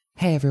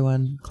Hey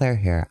everyone, Claire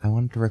here. I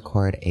wanted to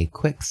record a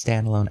quick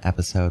standalone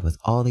episode with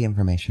all the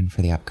information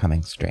for the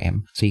upcoming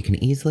stream, so you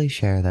can easily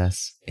share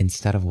this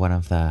instead of one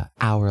of the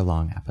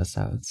hour-long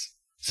episodes.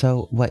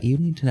 So what you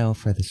need to know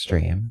for the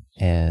stream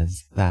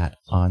is that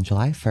on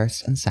July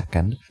 1st and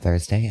 2nd,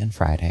 Thursday and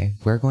Friday,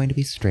 we're going to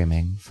be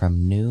streaming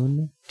from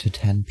noon to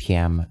 10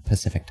 p.m.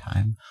 Pacific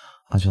time.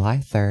 On July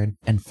 3rd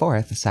and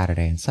 4th,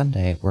 Saturday and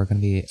Sunday, we're going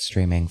to be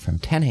streaming from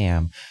 10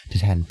 a.m. to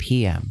 10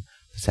 p.m.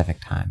 Pacific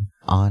time.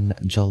 On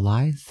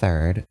July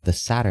 3rd, the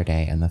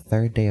Saturday and the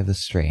third day of the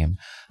stream,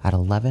 at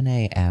 11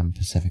 a.m.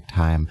 Pacific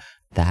time,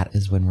 that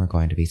is when we're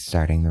going to be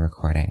starting the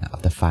recording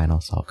of the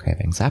final Salt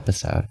Cravings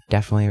episode.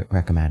 Definitely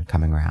recommend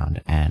coming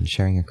around and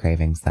sharing your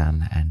cravings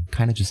then and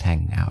kind of just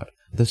hanging out.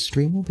 The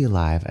stream will be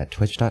live at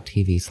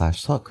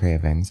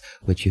twitch.tv/saltcravings,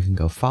 which you can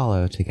go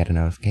follow to get a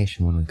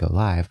notification when we go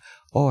live,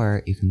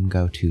 or you can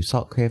go to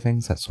Salt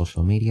Cravings at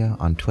social media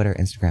on Twitter,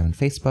 Instagram, and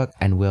Facebook,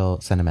 and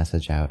we'll send a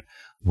message out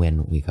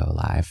when we go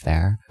live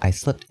there. I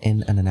slipped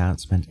in an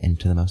announcement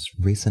into the most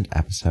recent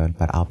episode,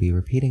 but I'll be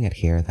repeating it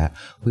here that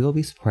we will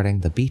be supporting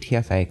the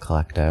BTFA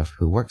Collective,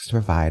 who works to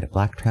provide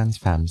Black trans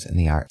femmes in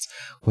the arts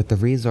with the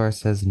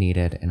resources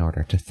needed in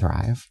order to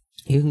thrive.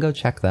 You can go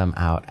check them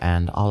out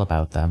and all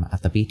about them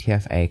at the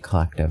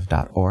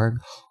btfacollective.org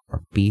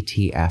or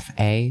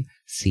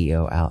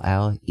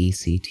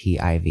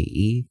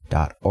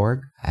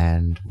btfacollective.org,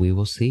 and we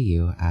will see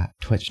you at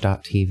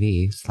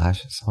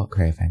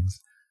twitch.tv/saltcravings.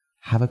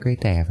 Have a great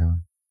day,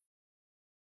 everyone.